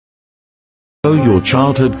show your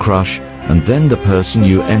childhood crush, and then the person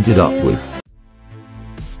you ended up with.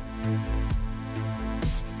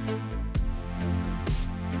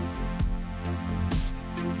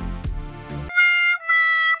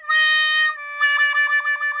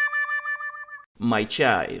 My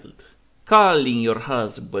child, calling your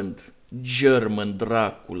husband German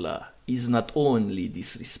Dracula is not only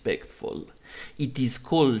disrespectful, it is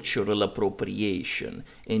cultural appropriation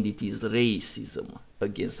and it is racism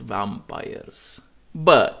against vampires.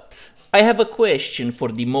 But I have a question for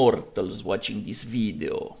the mortals watching this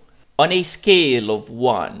video. On a scale of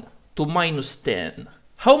 1 to -10,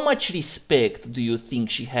 how much respect do you think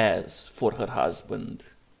she has for her husband?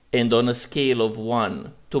 And on a scale of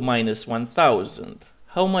 1 to -1000,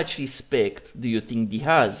 how much respect do you think the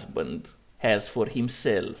husband has for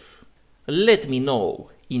himself? Let me know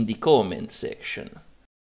in the comment section.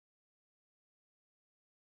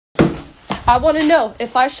 I want to know,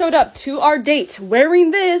 if I showed up to our date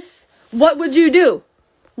wearing this, what would you do?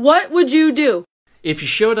 What would you do? If you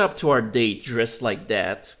showed up to our date dressed like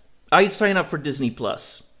that, I'd sign up for Disney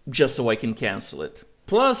Plus, just so I can cancel it.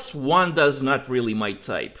 Plus, Wanda's not really my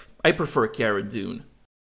type. I prefer Cara Dune.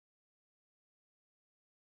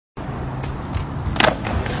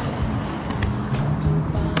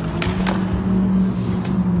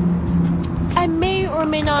 I may or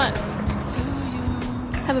may not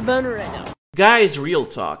have a boner right now. Guys, real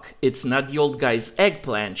talk. It's not the old guy's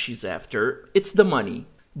eggplant she's after, it's the money.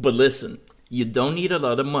 But listen, you don't need a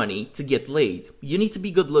lot of money to get laid. You need to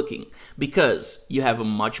be good looking, because you have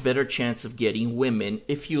a much better chance of getting women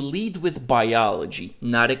if you lead with biology,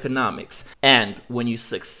 not economics. And when you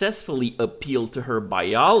successfully appeal to her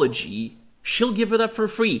biology, she'll give it up for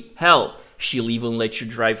free. Hell, she'll even let you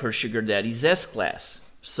drive her sugar daddy's S-Class.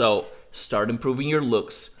 So, start improving your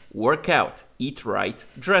looks, work out, eat right,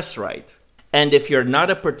 dress right. And if you're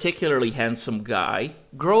not a particularly handsome guy,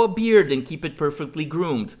 grow a beard and keep it perfectly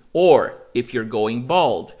groomed. Or, if you're going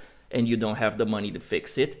bald and you don't have the money to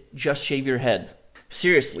fix it, just shave your head.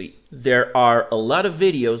 Seriously, there are a lot of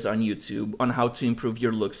videos on YouTube on how to improve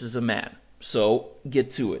your looks as a man. So,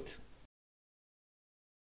 get to it.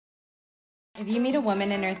 If you meet a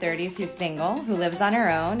woman in her 30s who's single, who lives on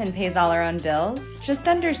her own and pays all her own bills, just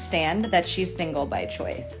understand that she's single by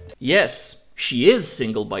choice. Yes, she is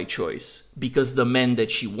single by choice, because the men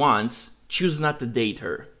that she wants choose not to date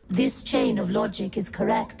her. This chain of logic is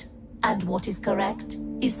correct, and what is correct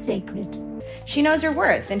is sacred. She knows her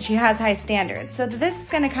worth and she has high standards, so this is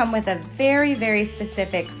going to come with a very, very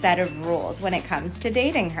specific set of rules when it comes to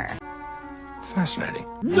dating her. Fascinating.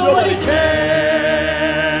 Nobody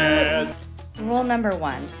cares! Rule number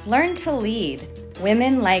 1, learn to lead.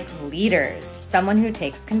 Women like leaders, someone who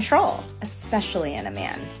takes control, especially in a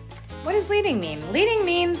man. What does leading mean? Leading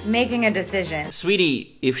means making a decision.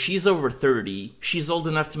 Sweetie, if she's over 30, she's old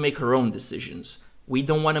enough to make her own decisions. We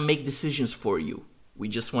don't want to make decisions for you. We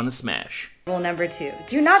just want to smash. Rule number 2,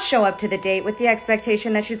 do not show up to the date with the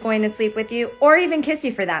expectation that she's going to sleep with you, or even kiss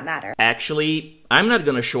you for that matter. Actually, I'm not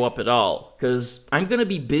going to show up at all, because I'm going to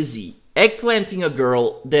be busy eggplanting a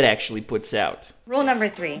girl that actually puts out. Rule number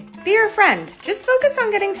 3, be her friend. Just focus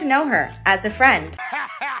on getting to know her as a friend.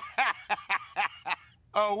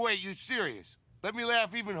 Oh, wait, you serious? Let me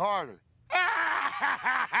laugh even harder.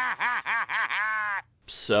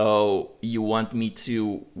 So, you want me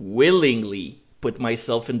to willingly put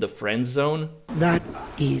myself in the friend zone? That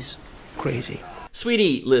is crazy.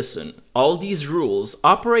 Sweetie, listen, all these rules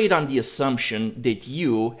operate on the assumption that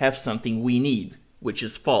you have something we need, which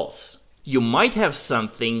is false. You might have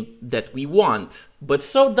something that we want, but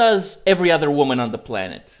so does every other woman on the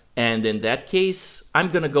planet. And in that case, I'm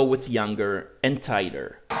gonna go with younger and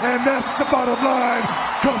tighter. And that's the bottom line,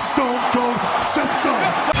 'cause Stone Cold said so.